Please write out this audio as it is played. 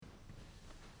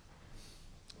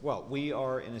Well, we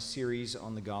are in a series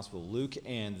on the Gospel of Luke,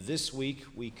 and this week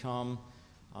we come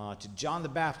to John the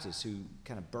Baptist, who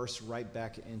kind of bursts right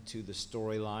back into the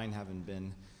storyline, having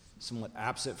been somewhat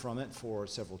absent from it for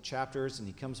several chapters, and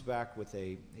he comes back with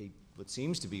a what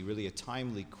seems to be really a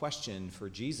timely question for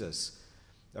Jesus.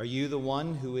 Are you the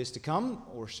one who is to come,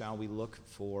 or shall we look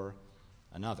for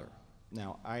another?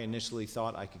 Now, I initially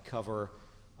thought I could cover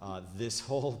this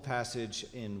whole passage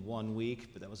in 1 week,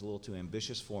 but that was a little too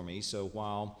ambitious for me. So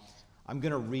while I'm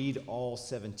going to read all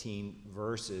 17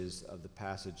 verses of the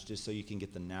passage just so you can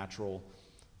get the natural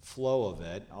flow of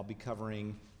it, I'll be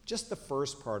covering just the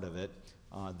first part of it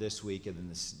this week and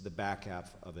then the back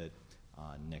half of it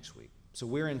next week. So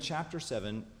we're in chapter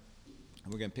 7,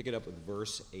 and we're going to pick it up with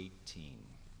verse 18.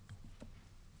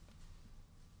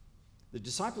 The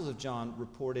disciples of John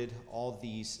reported all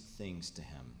these things to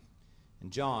him. And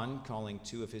John, calling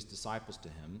 2 of his disciples to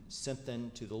him, sent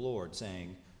them to the Lord,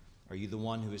 saying, Are you the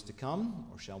one who is to come,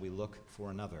 or shall we look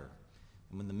for another?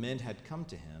 And when the men had come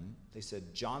to him, they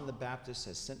said, John the Baptist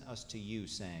has sent us to you,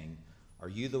 saying, Are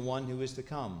you the one who is to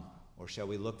come, or shall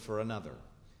we look for another?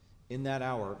 In that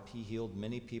hour he healed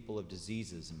many people of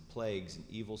diseases and plagues and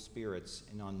evil spirits,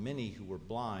 and on many who were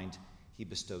blind he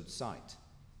bestowed sight.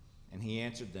 And he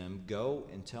answered them, Go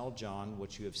and tell John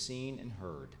what you have seen and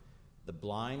heard. The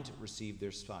blind receive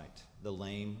their sight, the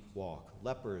lame walk,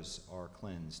 lepers are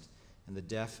cleansed, and the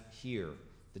deaf hear,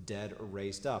 the dead are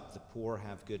raised up, the poor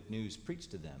have good news preached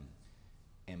to them,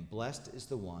 and blessed is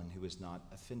the one who is not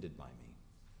offended by me.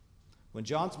 When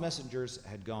John's messengers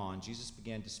had gone, Jesus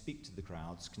began to speak to the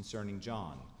crowds concerning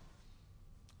John.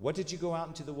 What did you go out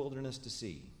into the wilderness to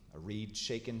see? A reed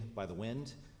shaken by the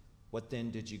wind? What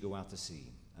then did you go out to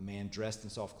see? A man dressed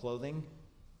in soft clothing?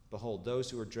 Behold, those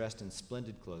who are dressed in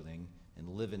splendid clothing and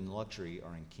live in luxury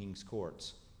are in king's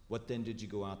courts. What then did you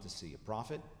go out to see? A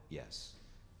prophet? Yes,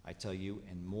 I tell you,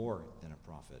 and more than a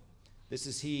prophet. This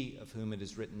is he of whom it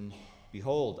is written,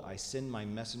 Behold, I send my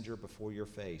messenger before your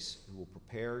face, who will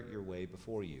prepare your way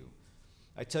before you.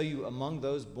 I tell you, among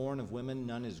those born of women,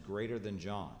 none is greater than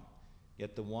John.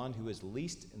 Yet the one who is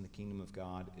least in the kingdom of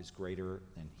God is greater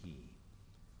than he.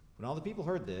 When all the people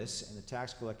heard this, and the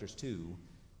tax collectors too,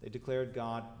 they declared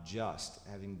God just,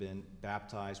 having been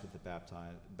baptized with the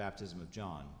baptism of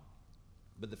John.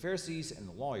 But the Pharisees and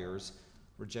the lawyers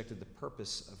rejected the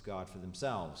purpose of God for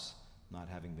themselves, not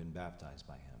having been baptized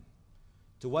by him.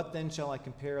 To what then shall I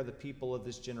compare the people of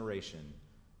this generation?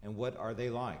 And what are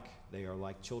they like? They are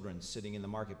like children sitting in the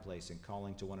marketplace and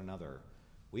calling to one another.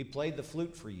 We played the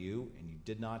flute for you, and you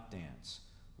did not dance.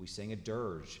 We sang a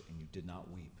dirge, and you did not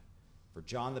weep. For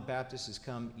John the Baptist has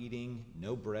come eating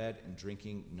no bread and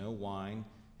drinking no wine,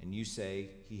 and you say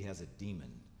he has a demon.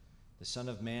 The Son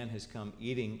of Man has come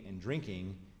eating and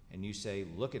drinking, and you say,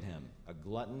 Look at him, a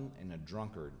glutton and a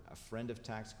drunkard, a friend of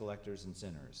tax collectors and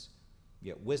sinners.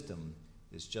 Yet wisdom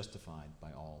is justified by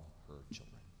all her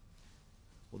children.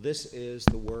 Well, this is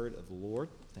the word of the Lord.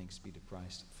 Thanks be to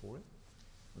Christ for it.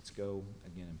 Let's go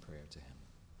again in prayer to him.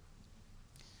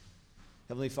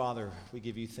 Heavenly Father, we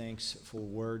give you thanks for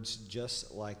words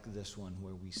just like this one,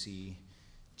 where we see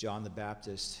John the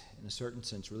Baptist, in a certain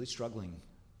sense, really struggling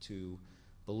to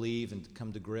believe and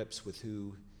come to grips with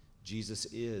who Jesus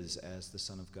is as the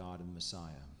Son of God and the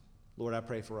Messiah. Lord, I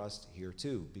pray for us here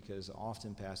too, because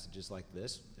often passages like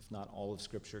this, if not all of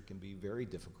Scripture, can be very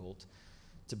difficult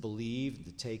to believe,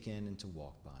 to take in, and to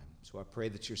walk by. So I pray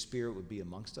that your Spirit would be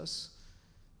amongst us,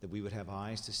 that we would have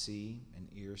eyes to see and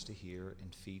ears to hear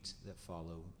and feet that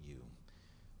follow you.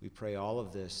 We pray all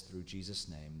of this through Jesus'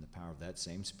 name in the power of that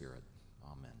same Spirit.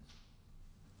 Amen.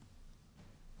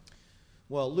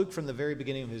 Well, Luke, from the very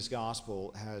beginning of his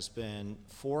gospel, has been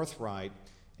forthright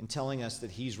in telling us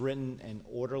that he's written an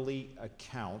orderly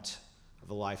account of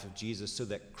the life of Jesus so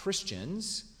that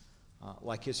Christians,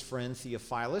 like his friend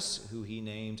Theophilus, who he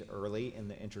named early in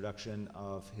the introduction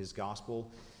of his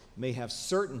gospel, may have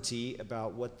certainty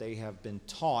about what they have been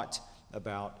taught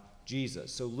about Jesus.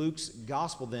 So Luke's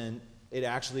gospel then, it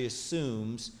actually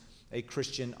assumes a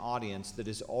Christian audience that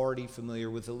is already familiar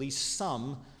with at least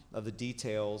some of the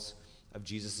details of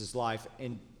Jesus' life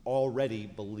and already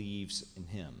believes in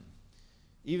him.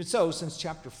 Even so, since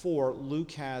chapter 4,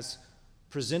 Luke has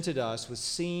presented us with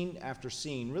scene after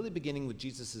scene, really beginning with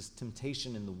Jesus'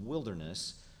 temptation in the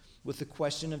wilderness, with the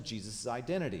question of Jesus'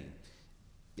 identity.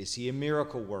 Is he a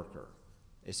miracle worker?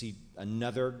 Is he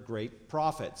another great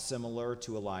prophet, similar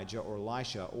to Elijah or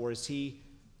Elisha? Or is he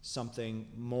something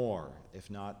more,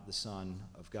 if not the Son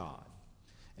of God?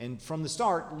 And from the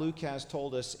start, Luke has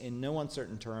told us in no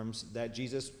uncertain terms that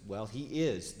Jesus, well, he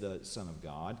is the Son of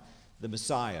God, the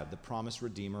Messiah, the promised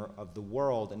Redeemer of the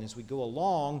world. And as we go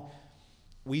along,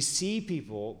 we see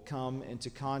people come into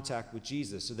contact with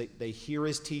Jesus. So they hear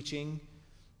his teaching,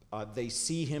 they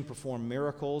see him perform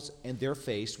miracles, and they're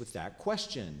faced with that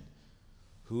question.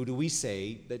 Who do we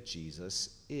say that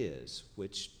Jesus is?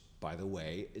 Which, by the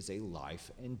way, is a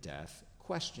life and death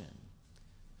question.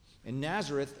 In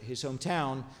Nazareth, his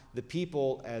hometown, the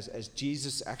people, as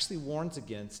Jesus actually warns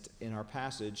against in our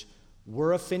passage,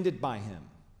 were offended by him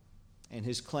and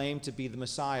his claim to be the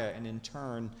Messiah, and in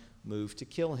turn moved to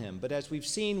kill him. But as we've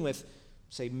seen with,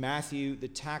 say, Matthew the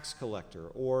tax collector,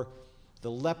 or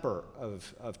the leper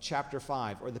of chapter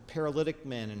 5, or the paralytic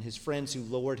man and his friends who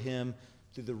lowered him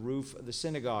through the roof of the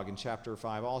synagogue in chapter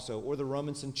 5 also, or the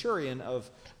Roman centurion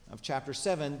of chapter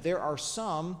 7, there are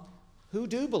some who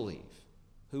do believe,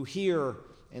 who hear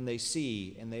and they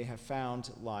see, and they have found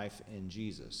life in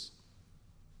Jesus.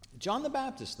 John the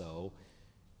Baptist, though,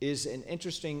 is an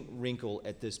interesting wrinkle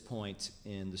at this point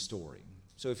in the story.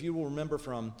 So if you will remember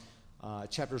from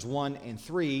chapters 1 and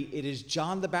 3, it is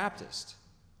John the Baptist,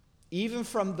 even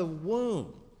from the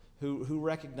womb, who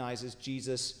recognizes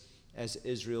Jesus as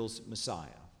Israel's Messiah.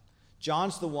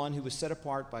 John's the one who was set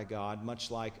apart by God,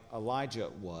 much like Elijah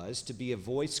was, to be a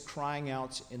voice crying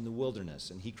out in the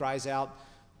wilderness. And he cries out,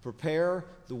 "Prepare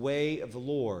the way of the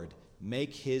Lord,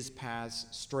 make his paths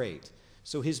straight."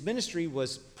 So his ministry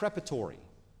was preparatory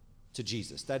to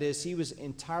Jesus. That is, he was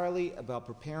entirely about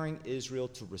preparing Israel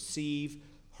to receive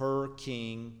her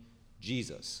king,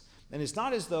 Jesus. And it's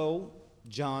not as though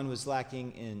John was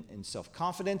lacking in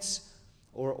self-confidence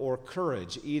or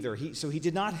courage either. So he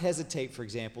did not hesitate, for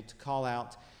example, to call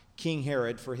out King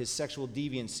Herod for his sexual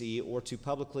deviancy, or to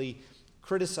publicly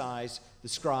criticize the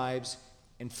scribes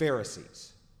and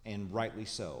Pharisees, and rightly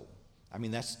so. I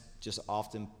mean, that's just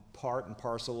often part and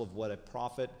parcel of what a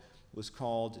prophet was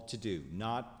called to do.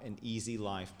 Not an easy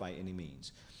life by any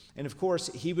means. And of course,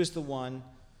 he was the one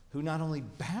who not only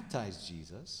baptized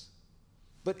Jesus,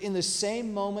 but in the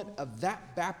same moment of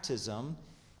that baptism,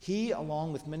 he,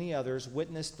 along with many others,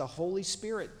 witnessed the Holy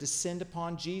Spirit descend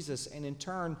upon Jesus, and in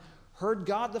turn heard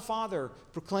God the Father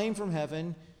proclaim from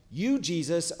heaven, "You,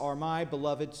 Jesus, are my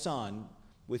beloved Son.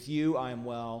 With you I am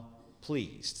well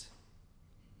pleased."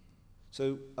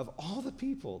 So of all the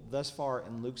people thus far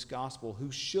in Luke's gospel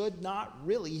who should not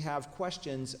really have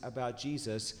questions about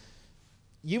Jesus,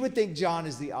 you would think John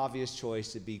is the obvious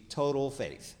choice to be total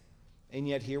faith. And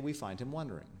yet here we find him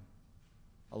wondering,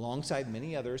 alongside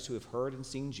many others who have heard and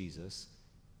seen Jesus,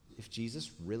 if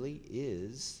Jesus really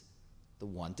is the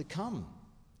one to come,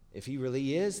 if he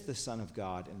really is the Son of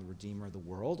God and the Redeemer of the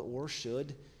world, or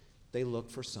should they look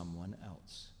for someone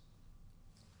else?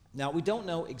 Now, we don't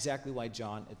know exactly why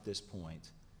John, at this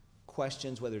point,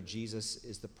 questions whether Jesus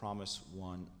is the promised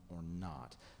one or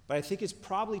not. But I think it's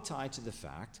probably tied to the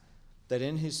fact that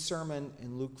in his sermon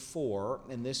in Luke 4,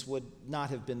 and this would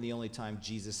not have been the only time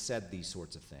Jesus said these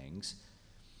sorts of things,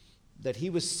 that he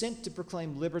was sent to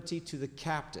proclaim liberty to the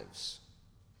captives.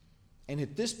 And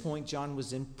at this point, John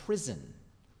was in prison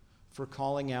for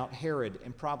calling out Herod,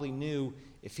 and probably knew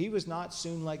if he was not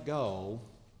soon let go,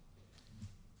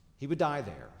 he would die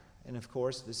there. And of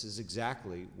course, this is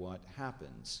exactly what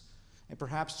happens. And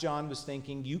perhaps John was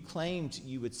thinking, you claimed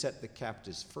you would set the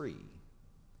captives free.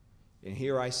 And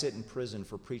here I sit in prison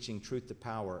for preaching truth to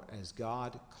power as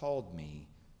God called me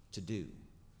to do.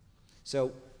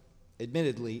 So,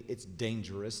 admittedly, it's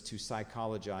dangerous to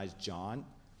psychologize John,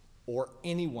 or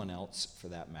anyone else for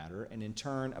that matter, and in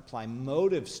turn apply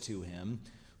motives to him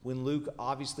when Luke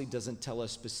obviously doesn't tell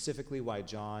us specifically why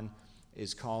John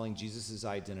is calling Jesus'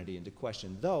 identity into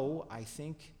question, though I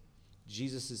think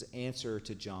Jesus' answer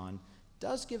to John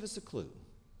does give us a clue.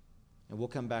 And we'll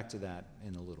come back to that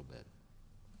in a little bit.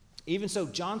 Even so,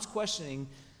 John's questioning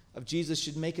of Jesus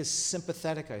should make us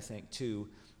sympathetic, I think, to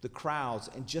the crowds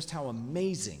and just how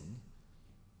amazing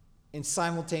and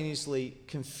simultaneously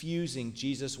confusing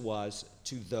Jesus was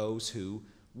to those who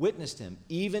witnessed him,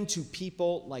 even to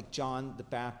people like John the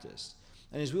Baptist.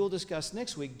 And as we will discuss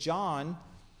next week, John,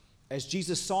 as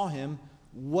Jesus saw him,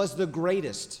 was the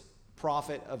greatest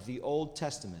prophet of the Old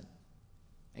Testament.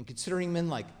 And considering men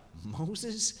like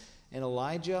Moses and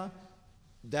Elijah,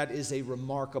 that is a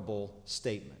remarkable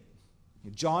statement.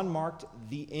 John marked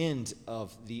the end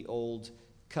of the Old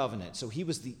Covenant. So he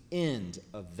was the end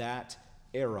of that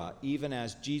era, even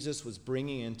as Jesus was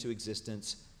bringing into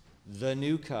existence the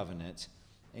new covenant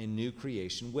and new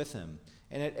creation with him.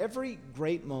 And at every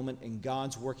great moment in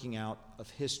God's working out of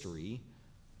history,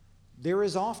 there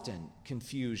is often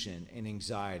confusion and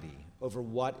anxiety over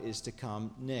what is to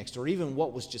come next, or even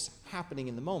what was just happening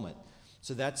in the moment.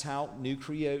 So that's how new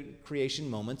creation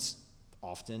moments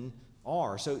often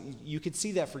are. So you could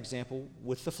see that, for example,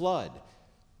 with the flood.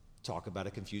 Talk about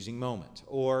a confusing moment.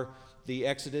 Or the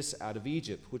Exodus out of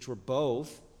Egypt, which were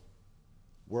both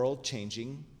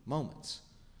world-changing moments.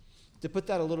 To put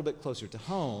that a little bit closer to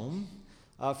home,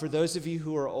 for those of you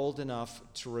who are old enough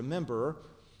to remember,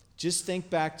 just think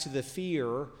back to the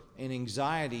fear and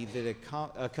anxiety that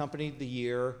accompanied the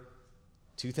year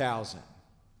 2000.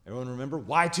 Everyone remember?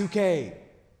 Y2K.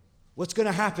 What's going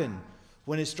to happen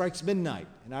when it strikes midnight?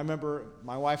 And I remember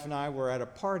my wife and I were at a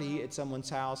party at someone's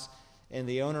house, and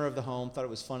the owner of the home thought it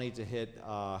was funny to hit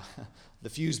the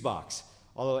fuse box.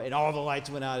 And all the lights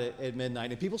went out at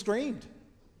midnight, and people screamed.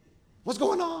 What's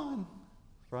going on?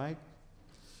 Right?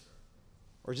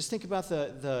 Or just think about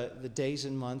the days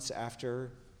and months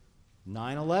after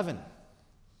 9/11.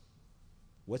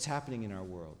 What's happening in our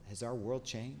world? Has our world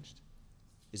changed?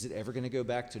 Is it ever going to go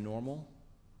back to normal?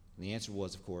 And the answer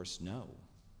was, of course, no.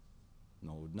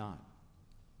 No, it would not.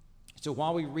 So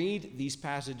while we read these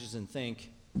passages and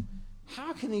think,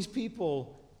 how can these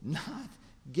people not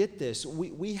get this?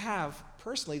 We have,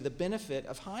 personally, the benefit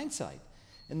of hindsight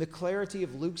and the clarity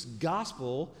of Luke's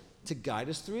gospel to guide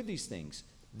us through these things.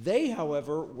 They,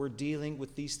 however, were dealing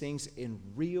with these things in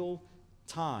real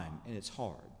time, and it's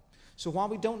hard. So while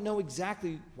we don't know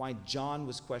exactly why John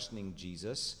was questioning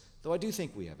Jesus, though I do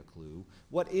think we have a clue,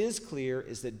 what is clear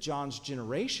is that John's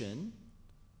generation,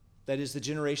 that is the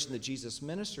generation that Jesus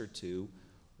ministered to,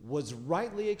 was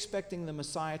rightly expecting the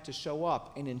Messiah to show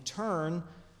up, and in turn,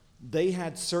 they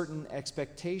had certain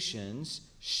expectations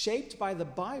shaped by the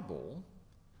Bible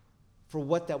for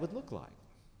what that would look like.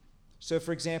 So,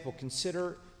 for example,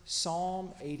 consider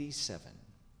Psalm 87,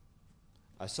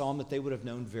 a psalm that they would have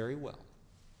known very well.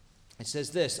 It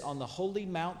says this, "On the holy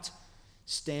mount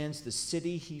stands the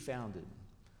city he founded.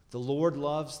 The Lord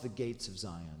loves the gates of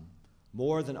Zion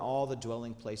more than all the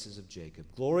dwelling places of Jacob.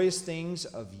 Glorious things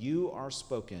of you are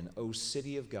spoken, O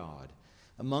city of God.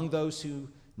 Among those who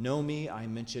know me, I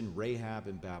mention Rahab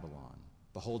and Babylon.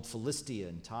 Behold, Philistia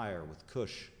and Tyre with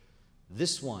Cush.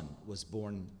 This one was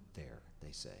born there,"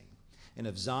 they say. "And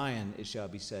of Zion it shall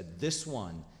be said, this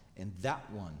one and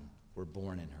that one were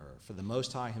born in her. For the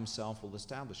Most High himself will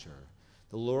establish her.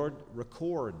 The Lord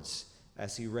records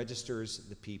as he registers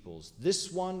the peoples.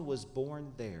 This one was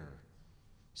born there.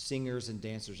 Singers and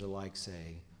dancers alike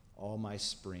say, all my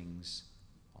springs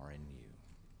are in you."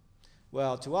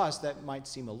 Well, to us, that might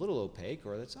seem a little opaque,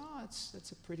 or that's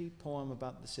a pretty poem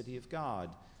about the city of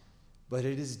God. But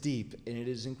it is deep, and it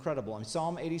is incredible. I mean,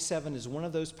 Psalm 87 is one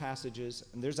of those passages,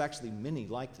 and there's actually many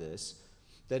like this,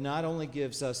 that not only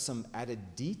gives us some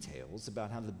added details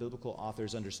about how the biblical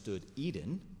authors understood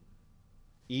Eden.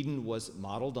 Eden was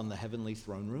modeled on the heavenly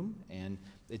throne room, and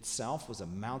itself was a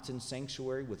mountain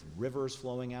sanctuary with rivers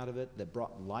flowing out of it that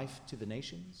brought life to the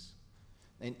nations.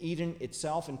 And Eden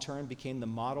itself, in turn, became the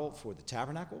model for the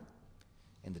tabernacle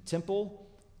and the temple,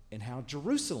 and how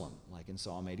Jerusalem, like in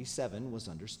Psalm 87, was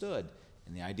understood.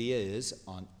 And the idea is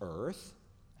on earth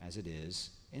as it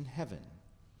is in heaven.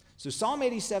 So Psalm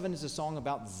 87 is a song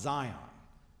about Zion,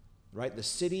 right? The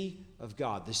city of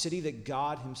God, the city that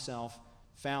God himself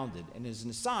founded. And as an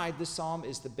aside, this psalm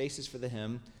is the basis for the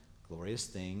hymn, "Glorious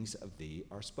things of thee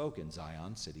are spoken,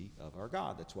 Zion, city of our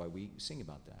God." That's why we sing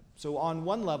about that. So on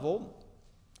one level,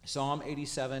 Psalm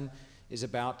 87 is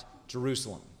about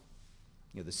Jerusalem,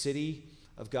 the city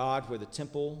of God where the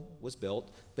temple was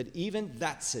built. But even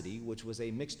that city, which was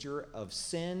a mixture of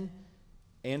sin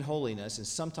and holiness, and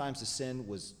sometimes the sin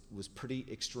was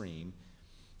pretty extreme,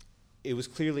 it was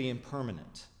clearly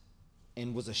impermanent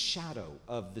and was a shadow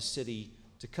of the city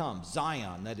to come.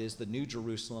 Zion, that is the New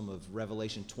Jerusalem of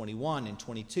Revelation 21 and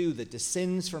 22 that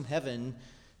descends from heaven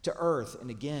to earth.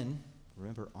 And again,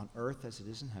 remember, on earth as it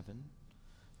is in heaven,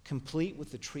 complete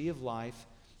with the tree of life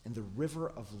and the river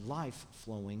of life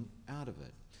flowing out of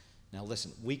it. Now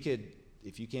listen, we could,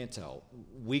 if you can't tell,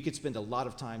 we could spend a lot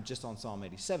of time just on Psalm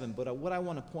 87, but what I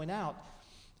want to point out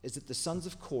is that the sons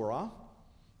of Korah,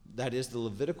 that is the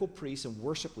Levitical priests and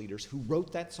worship leaders who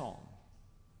wrote that psalm,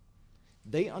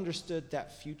 they understood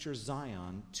that future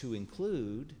Zion to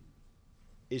include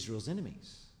Israel's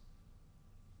enemies.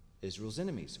 Israel's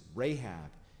enemies,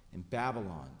 Rahab and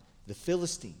Babylon, the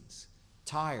Philistines,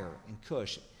 Tyre and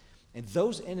Cush. And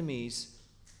those enemies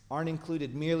aren't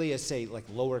included merely as, say, like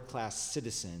lower class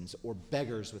citizens or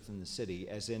beggars within the city,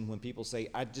 as in when people say,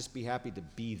 "I'd just be happy to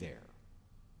be there."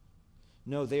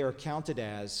 No, they are counted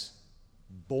as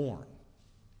born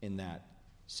in that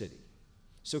city.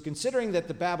 So considering that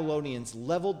the Babylonians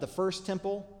leveled the first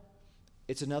temple,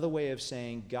 it's another way of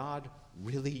saying God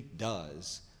really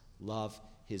does love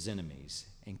his enemies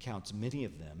and counts many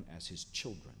of them as his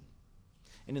children.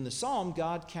 And in the psalm,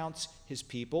 God counts his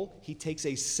people. He takes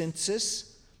a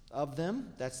census of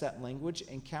them, that's that language,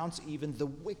 and counts even the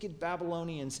wicked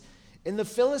Babylonians and the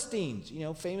Philistines,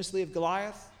 famously of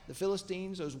Goliath, the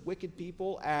Philistines, those wicked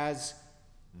people, as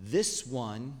this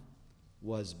one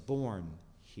was born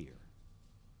here.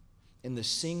 And the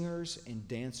singers and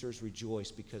dancers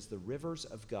rejoice because the rivers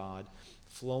of God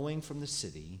flowing from the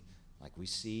city, like we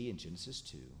see in Genesis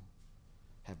 2,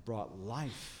 have brought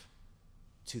life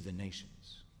to the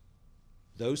nations.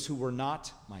 Those who were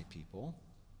not my people,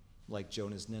 like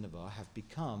Jonah's Nineveh, have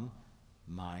become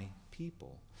my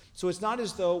people. So it's not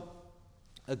as though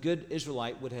a good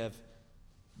Israelite would have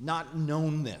not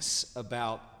known this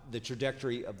about the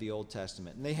trajectory of the Old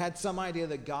Testament. And they had some idea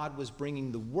that God was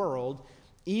bringing the world,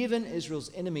 even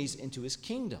Israel's enemies, into his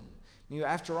kingdom.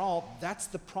 After all, that's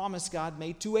the promise God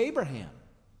made to Abraham.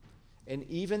 And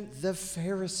even the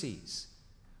Pharisees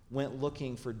went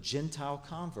looking for Gentile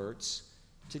converts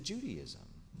to Judaism.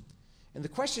 And the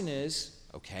question is,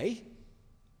 okay,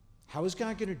 how is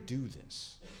God going to do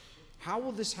this? How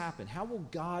will this happen? How will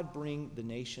God bring the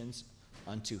nations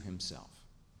unto himself?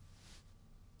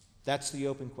 That's the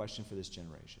open question for this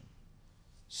generation.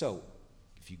 So,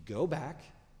 if you go back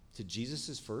to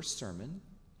Jesus' first sermon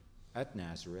at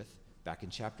Nazareth, back in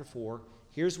chapter 4,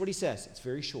 here's what he says. It's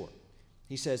very short.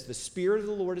 He says, "The Spirit of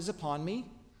the Lord is upon me,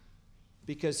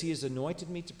 because he has anointed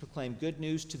me to proclaim good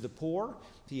news to the poor.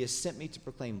 He has sent me to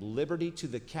proclaim liberty to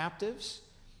the captives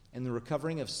and the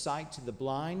recovering of sight to the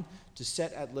blind, to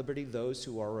set at liberty those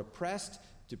who are oppressed,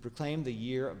 to proclaim the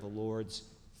year of the Lord's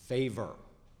favor."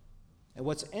 And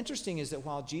what's interesting is that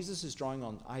while Jesus is drawing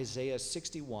on Isaiah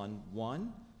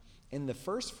 61:1, in the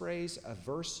first phrase of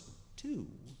verse 2,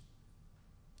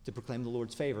 to proclaim the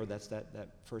Lord's favor, that's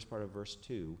that first part of verse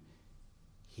 2,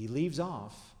 he leaves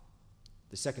off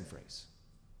the second phrase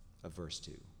of verse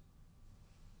 2,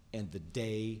 and the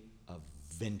day of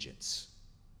vengeance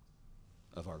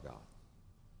of our God.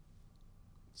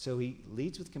 So he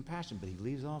leads with compassion, but he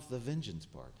leaves off the vengeance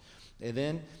part. And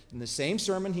then in the same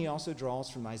sermon, he also draws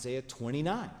from Isaiah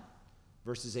 29,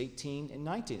 verses 18 and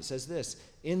 19. It says this,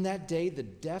 "In that day the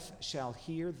deaf shall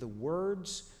hear the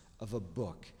words of a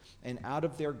book, and out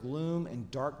of their gloom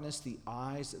and darkness the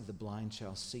eyes of the blind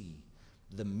shall see.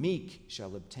 The meek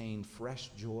shall obtain fresh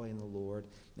joy in the Lord,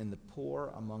 and the poor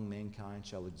among mankind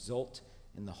shall exult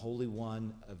in the Holy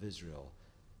One of Israel."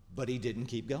 But he didn't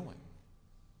keep going.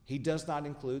 He does not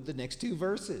include the next two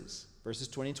verses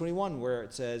 20 and 21, where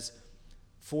it says,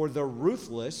 "For the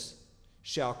ruthless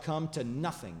shall come to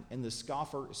nothing, and the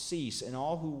scoffer cease, and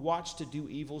all who watch to do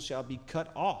evil shall be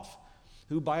cut off,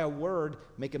 who by a word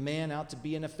make a man out to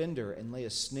be an offender, and lay a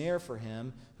snare for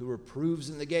him who reproves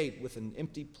in the gate. With an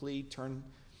empty plea turn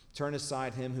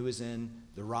aside him who is in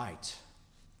the right."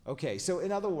 Okay, so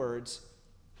in other words,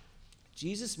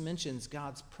 Jesus mentions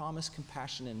God's promised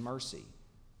compassion and mercy.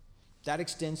 That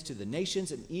extends to the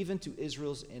nations and even to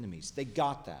Israel's enemies. They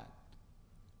got that.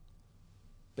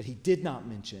 But he did not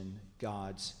mention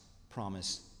God's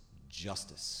promised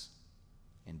justice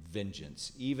and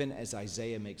vengeance, even as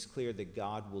Isaiah makes clear that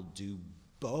God will do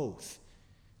both,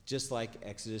 just like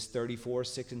Exodus 34,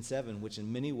 6 and 7, which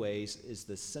in many ways is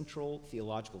the central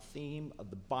theological theme of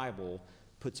the Bible,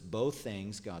 puts both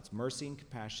things, God's mercy and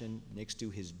compassion, next to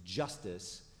his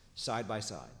justice, side by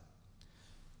side.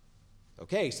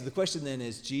 Okay, so the question then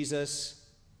is, Jesus,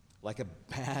 like a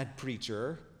bad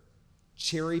preacher,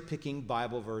 cherry-picking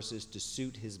Bible verses to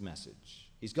suit his message?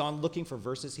 He's gone looking for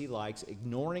verses he likes,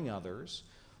 ignoring others,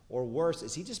 or worse,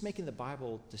 is he just making the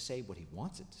Bible to say what he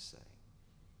wants it to say?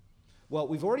 Well,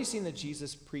 we've already seen that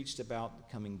Jesus preached about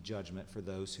coming judgment for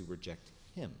those who reject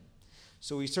him.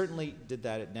 So he certainly did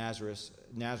that at Nazareth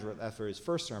after his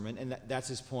first sermon, and that's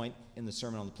his point in the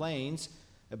Sermon on the Plains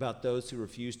about those who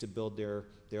refuse to build their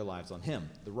lives on him,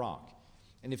 the rock.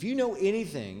 And if you know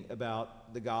anything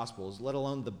about the Gospels, let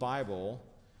alone the Bible,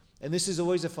 and this is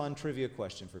always a fun trivia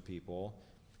question for people,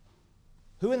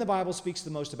 who in the Bible speaks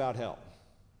the most about hell?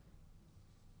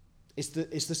 It's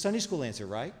the Sunday school answer,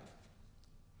 right?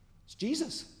 It's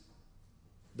Jesus.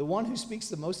 The one who speaks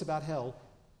the most about hell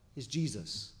is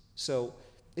Jesus. So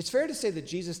it's fair to say that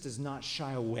Jesus does not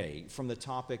shy away from the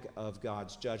topic of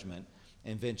God's judgment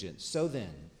and vengeance. So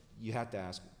then, you have to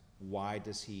ask, why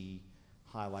does he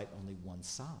highlight only one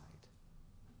side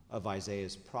of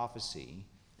Isaiah's prophecy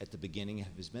at the beginning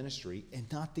of his ministry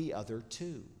and not the other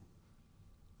two?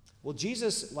 Well,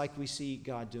 Jesus, like we see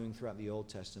God doing throughout the Old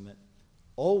Testament,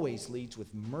 always leads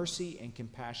with mercy and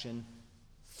compassion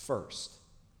first,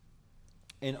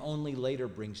 and only later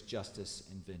brings justice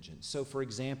and vengeance. So, for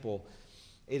example,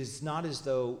 it is not as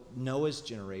though Noah's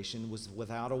generation was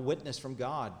without a witness from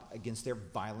God against their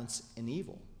violence and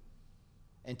evil.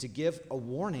 And to give a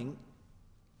warning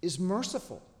is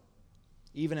merciful.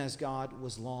 even as God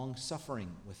was long-suffering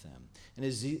with them. And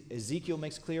Ezekiel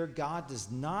makes clear, God does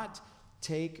not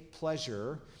take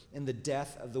pleasure in the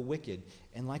death of the wicked.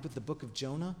 And like with the book of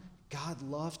Jonah, God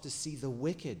loves to see the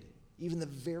wicked, even the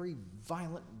very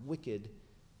violent wicked,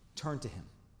 turn to him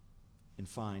and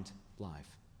find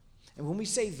life. And when we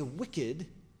say the wicked,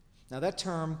 now that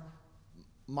term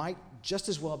might just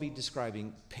as well be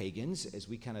describing pagans, as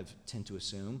we kind of tend to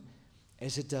assume,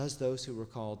 as it does those who were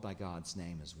called by God's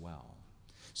name as well.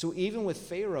 So even with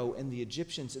Pharaoh and the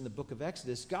Egyptians in the book of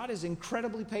Exodus, God is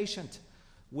incredibly patient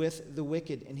with the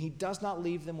wicked, and he does not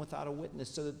leave them without a witness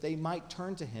so that they might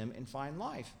turn to him and find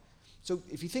life. So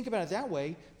if you think about it that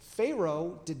way,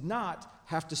 Pharaoh did not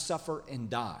have to suffer and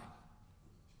die.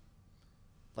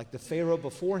 Like the Pharaoh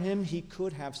before him, he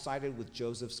could have sided with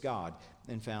Joseph's God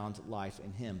and found life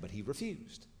in him, but he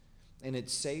refused. And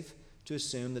it's safe to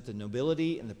assume that the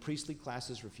nobility and the priestly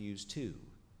classes refused too,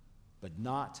 but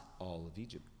not all of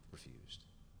Egypt refused.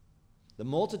 The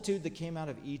multitude that came out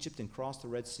of Egypt and crossed the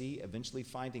Red Sea, eventually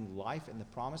finding life in the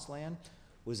Promised Land,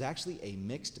 was actually a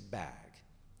mixed bag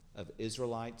of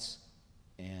Israelites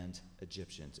and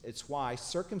Egyptians. It's why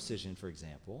circumcision, for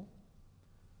example,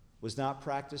 was not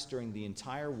practiced during the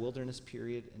entire wilderness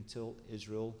period until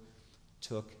Israel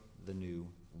took the new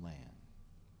land.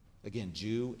 Again,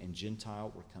 Jew and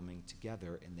Gentile were coming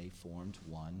together, and they formed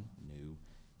one new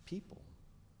people.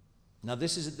 Now,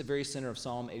 this is at the very center of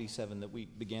Psalm 87 that we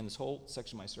began this whole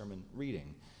section of my sermon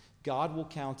reading. God will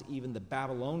count even the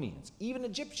Babylonians, even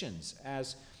Egyptians,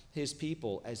 as his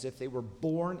people, as if they were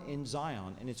born in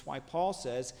Zion. And it's why Paul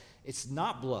says it's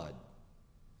not blood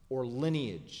or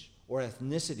lineage or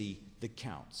ethnicity that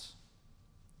counts,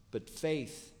 but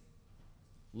faith,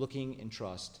 looking in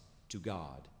trust to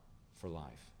God for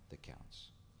life that counts.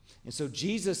 And so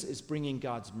Jesus is bringing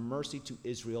God's mercy to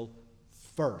Israel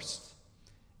first.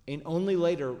 And only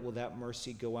later will that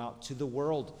mercy go out to the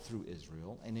world through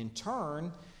Israel. And in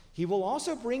turn, he will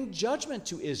also bring judgment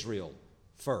to Israel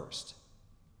first,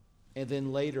 and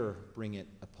then later bring it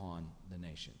upon the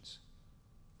nations.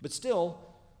 But still,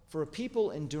 for a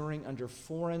people enduring under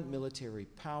foreign military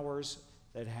powers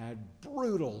that had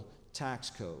brutal tax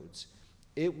codes,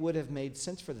 it would have made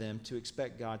sense for them to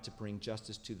expect God to bring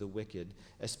justice to the wicked,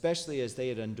 especially as they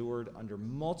had endured under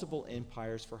multiple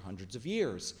empires for hundreds of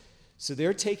years. So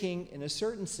they're taking, in a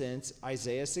certain sense,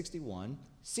 Isaiah 61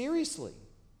 seriously.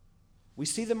 We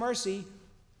see the mercy.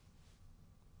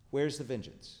 Where's the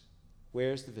vengeance?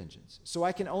 Where's the vengeance? So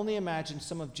I can only imagine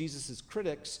some of Jesus'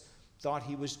 critics thought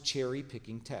he was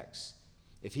cherry-picking texts.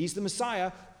 If he's the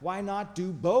Messiah, why not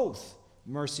do both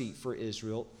mercy for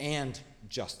Israel and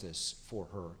justice for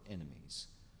her enemies?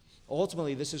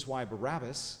 Ultimately, this is why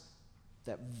Barabbas,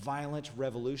 that violent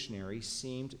revolutionary,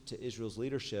 seemed to Israel's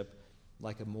leadership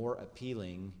like a more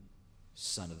appealing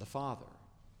son of the Father,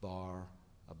 Bar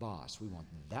Abbas. We want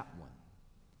that one,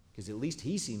 because at least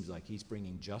he seems like he's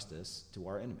bringing justice to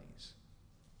our enemies.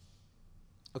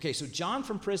 Okay, so John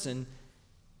from prison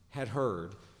had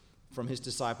heard from his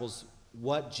disciples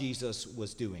what Jesus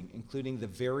was doing, including the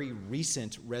very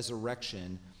recent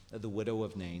resurrection of the widow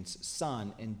of Nain's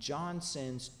son. And John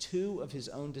sends 2 of his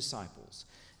own disciples.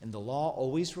 And the law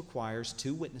always requires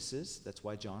 2 witnesses. That's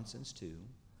why John sends 2.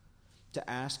 To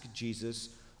ask Jesus,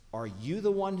 are you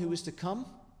the one who is to come?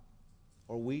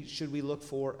 Or should we look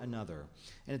for another?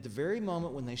 And at the very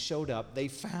moment when they showed up, they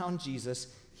found Jesus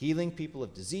healing people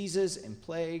of diseases and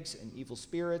plagues and evil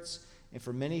spirits. And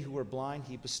for many who were blind,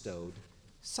 he bestowed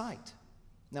sight.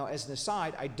 Now, as an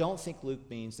aside, I don't think Luke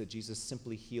means that Jesus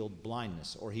simply healed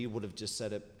blindness, or he would have just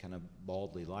said it kind of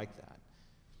baldly like that.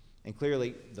 And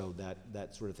clearly, though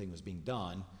that sort of thing was being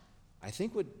done, I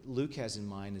think what Luke has in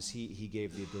mind is he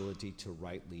gave the ability to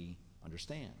rightly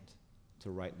understand,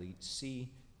 to rightly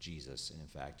see Jesus. And in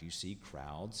fact, you see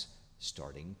crowds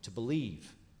starting to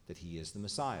believe that he is the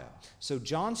Messiah. So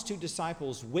John's 2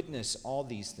 disciples witness all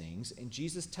these things, and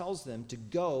Jesus tells them to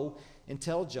go and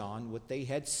tell John what they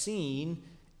had seen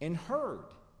and heard.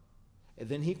 And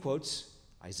then he quotes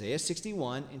Isaiah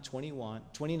 61 and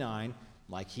 29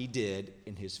 like he did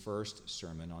in his first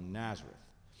sermon on Nazareth.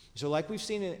 So like we've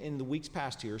seen in the weeks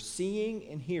past here, seeing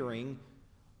and hearing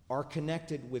are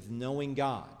connected with knowing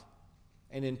God,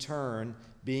 and in turn,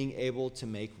 being able to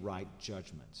make right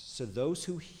judgments. So those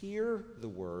who hear the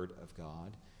word of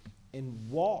God and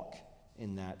walk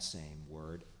in that same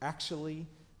word actually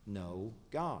know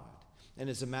God. And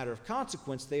as a matter of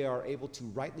consequence, they are able to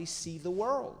rightly see the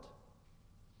world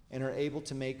and are able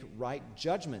to make right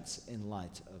judgments in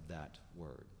light of that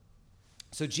word.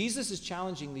 So Jesus is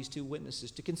challenging these 2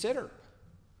 witnesses to consider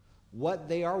what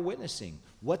they are witnessing,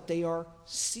 what they are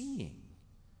seeing.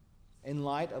 in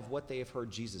light of what they have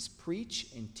heard Jesus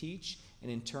preach and teach, and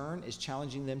in turn is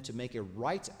challenging them to make a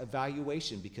right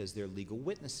evaluation because they're legal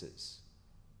witnesses.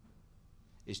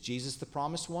 Is Jesus the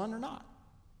promised one or not?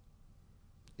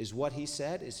 Is what he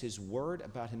said, is his word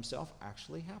about himself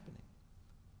actually happening?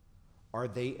 Are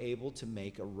they able to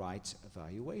make a right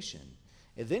evaluation?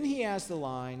 And then he has the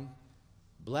line,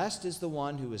 "Blessed is the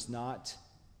one who is not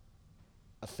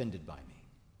offended by me."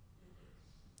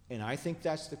 And I think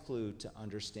that's the clue to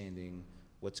understanding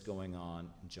what's going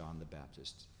on in John the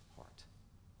Baptist's heart.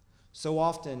 So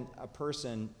often a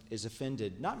person is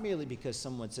offended not merely because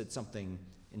someone said something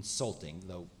insulting,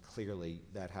 though clearly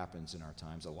that happens in our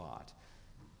times a lot,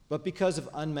 but because of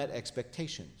unmet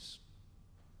expectations.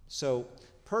 So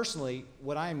personally,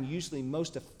 what I am usually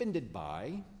most offended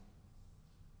by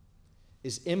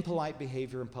is impolite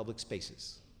behavior in public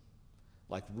spaces,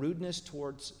 like rudeness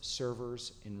towards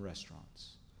servers in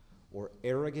restaurants, or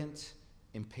arrogant,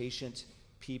 impatient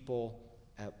people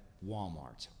at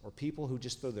Walmart, or people who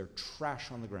just throw their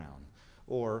trash on the ground,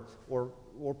 or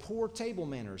poor table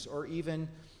manners, or even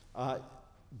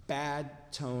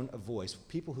bad tone of voice,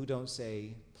 people who don't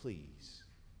say please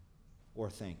or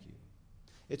thank you.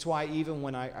 It's why even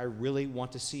when I really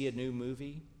want to see a new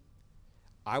movie,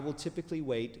 I will typically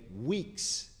wait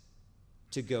weeks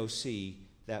to go see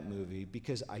that movie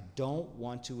because I don't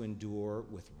want to endure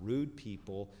with rude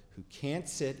people who can't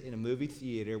sit in a movie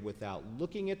theater without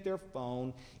looking at their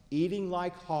phone, eating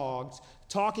like hogs,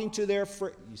 talking to their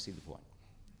friends. You see the point.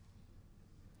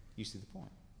 You see the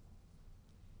point.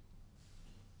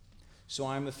 So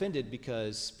I'm offended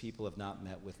because people have not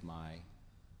met with my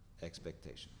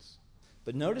expectations.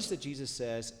 But notice that Jesus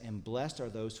says, "And blessed are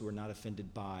those who are not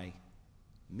offended by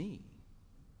me."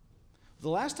 The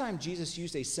last time Jesus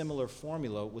used a similar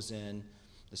formula was in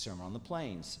the Sermon on the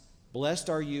Plains. "Blessed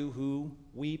are you who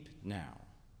weep now,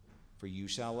 for you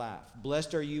shall laugh.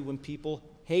 Blessed are you when people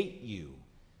hate you,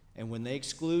 and when they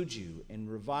exclude you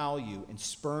and revile you and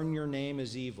spurn your name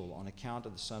as evil on account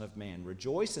of the Son of Man.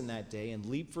 Rejoice in that day and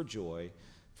leap for joy,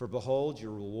 for behold,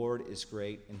 your reward is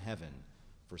great in heaven.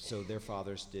 For so their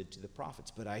fathers did to the prophets.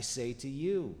 But I say to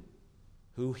you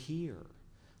who hear,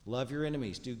 love your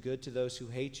enemies, do good to those who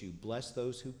hate you, bless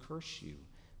those who curse you,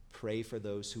 pray for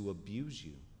those who abuse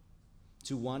you.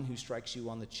 To one who strikes you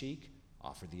on the cheek,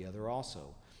 offer the other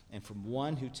also. And from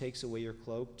one who takes away your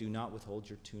cloak, do not withhold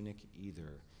your tunic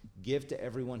either. Give to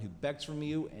everyone who begs from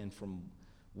you, and from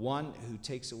one who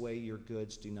takes away your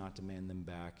goods, do not demand them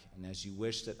back. And as you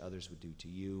wish that others would do to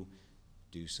you,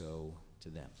 do so to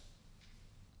them."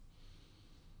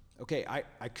 Okay,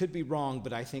 I could be wrong,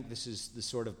 but I think this is the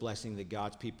sort of blessing that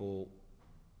God's people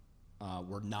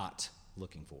were not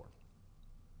looking for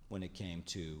when it came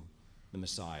to the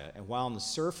Messiah. And while on the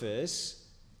surface,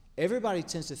 everybody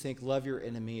tends to think love your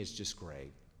enemy is just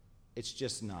great. It's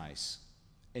just nice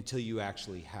until you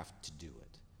actually have to do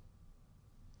it.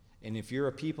 And if you're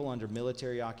a people under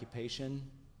military occupation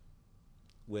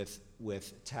with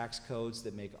tax codes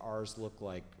that make ours look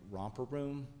like romper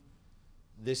room,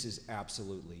 this is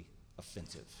absolutely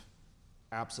offensive.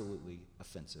 Absolutely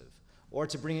offensive. Or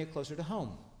to bring it closer to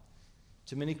home,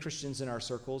 to many Christians in our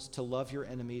circles, to love your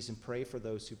enemies and pray for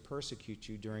those who persecute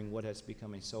you during what has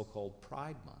become a so-called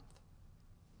Pride Month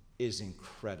is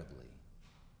incredibly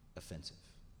offensive.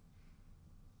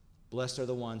 Blessed are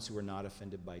the ones who are not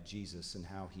offended by Jesus and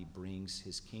how he brings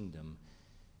his kingdom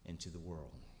into the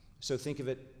world. So think of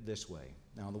it this way.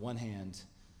 Now, on the one hand,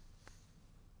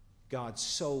 God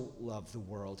so loved the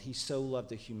world, he so loved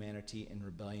the humanity in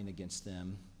rebellion against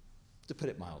them, to put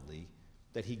it mildly,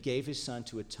 that he gave his son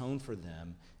to atone for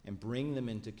them and bring them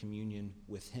into communion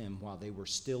with him while they were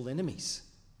still enemies.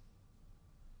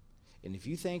 And if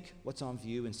you think what's on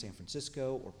view in San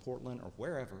Francisco or Portland or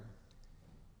wherever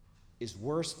is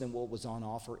worse than what was on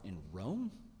offer in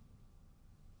Rome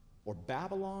or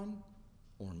Babylon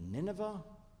or Nineveh,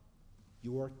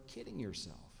 you are kidding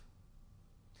yourself.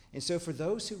 And so for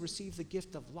those who receive the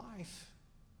gift of life,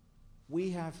 we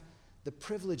have the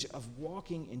privilege of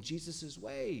walking in Jesus'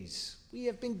 ways. We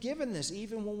have been given this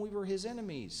even when we were his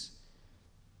enemies.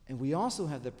 And we also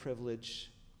have the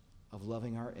privilege of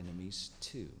loving our enemies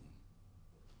too.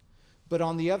 But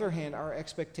on the other hand, our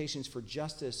expectations for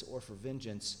justice or for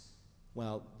vengeance,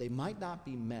 well, they might not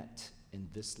be met in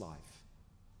this life,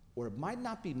 or it might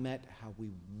not be met how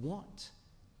we want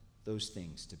those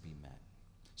things to be met.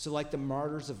 So like the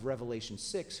martyrs of Revelation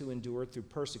 6 who endured through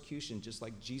persecution, just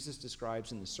like Jesus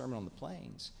describes in the Sermon on the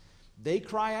Plains, they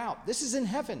cry out, this is in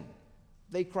heaven,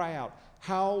 they cry out,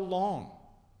 how long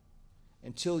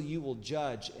until you will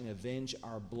judge and avenge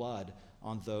our blood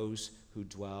on those who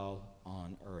dwell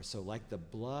on earth? So like the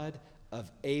blood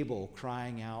of Abel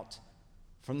crying out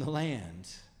from the land.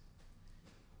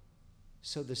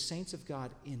 So the saints of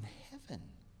God in heaven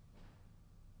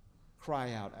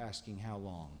cry out, asking how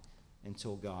long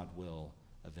until God will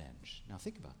avenge. Now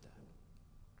think about that.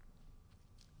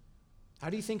 How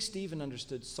do you think Stephen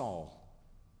understood Saul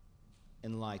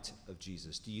in light of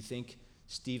Jesus? Do you think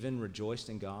Stephen rejoiced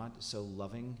in God, so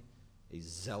loving a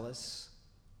zealous,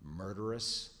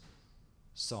 murderous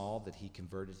Saul that he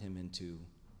converted him into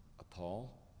a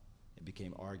Paul and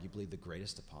became arguably the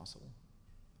greatest apostle?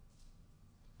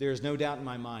 There is no doubt in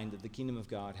my mind that the kingdom of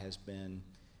God has been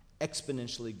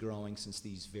exponentially growing since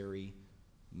these very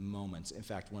moments. In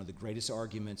fact, one of the greatest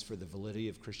arguments for the validity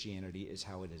of Christianity is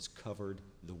how it has covered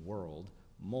the world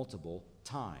multiple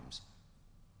times,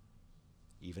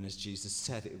 even as Jesus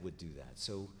said it would do that.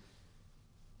 So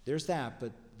there's that,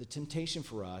 but the temptation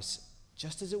for us,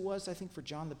 just as it was, I think, for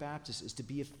John the Baptist, is to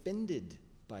be offended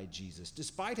by Jesus,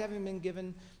 despite having been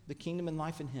given the kingdom and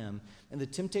life in him. And the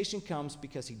temptation comes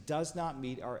because he does not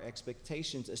meet our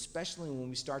expectations, especially when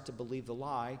we start to believe the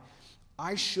lie,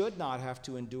 I should not have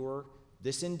to endure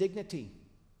this indignity,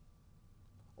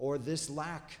 or this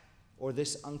lack, or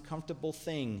this uncomfortable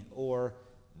thing, or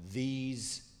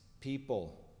these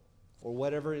people, or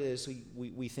whatever it is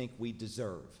we think we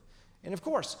deserve. And of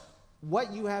course,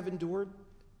 what you have endured,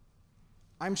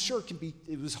 I'm sure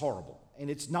it was horrible, and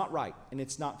it's not right, and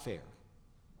it's not fair.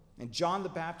 And John the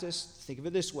Baptist, think of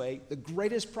it this way, the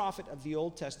greatest prophet of the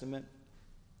Old Testament,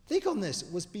 think on this,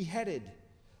 was beheaded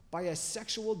by a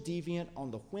sexual deviant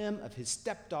on the whim of his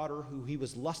stepdaughter who he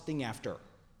was lusting after.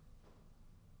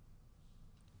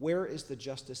 Where is the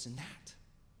justice in that?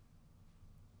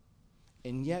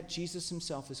 And yet Jesus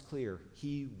himself is clear.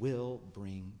 He will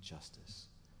bring justice.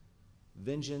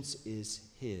 Vengeance is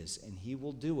his, and he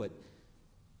will do it,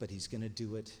 but he's going to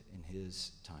do it in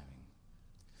his timing.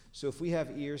 So if we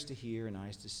have ears to hear and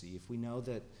eyes to see, if we know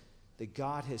that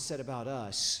God has said about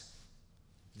us,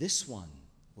 this one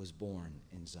was born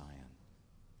in Zion.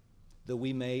 Though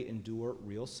we may endure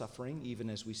real suffering, even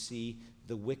as we see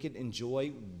the wicked enjoy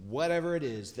whatever it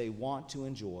is they want to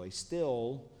enjoy,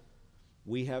 still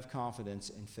we have confidence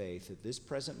and faith that this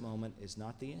present moment is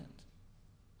not the end.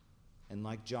 And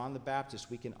like John the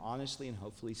Baptist, we can honestly and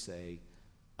hopefully say,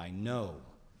 I know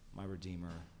my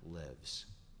Redeemer lives,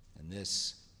 and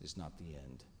this is not the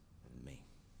end of me.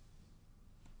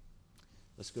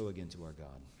 Let's go again to our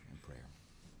God in prayer.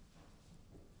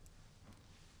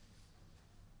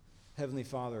 Heavenly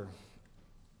Father,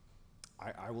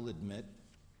 I will admit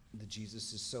that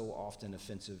Jesus is so often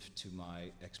offensive to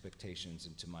my expectations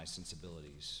and to my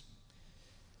sensibilities.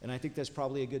 And I think that's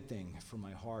probably a good thing for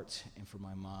my heart and for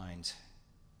my mind.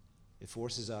 It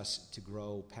forces us to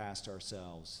grow past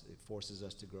ourselves. It forces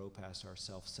us to grow past our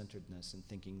self-centeredness and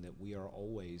thinking that we are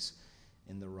always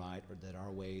in the right or that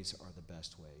our ways are the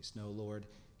best ways. No, Lord,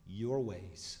 your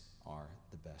ways are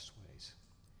the best ways.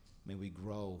 May we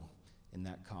grow in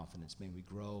that confidence. May we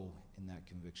grow in that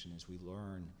conviction as we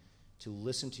learn to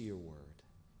listen to your word,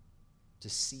 to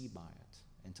see by it,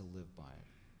 and to live by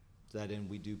it. To that end,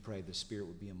 we do pray the Spirit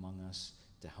would be among us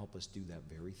to help us do that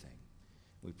very thing.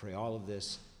 We pray all of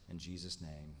this in Jesus'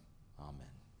 name. Amen.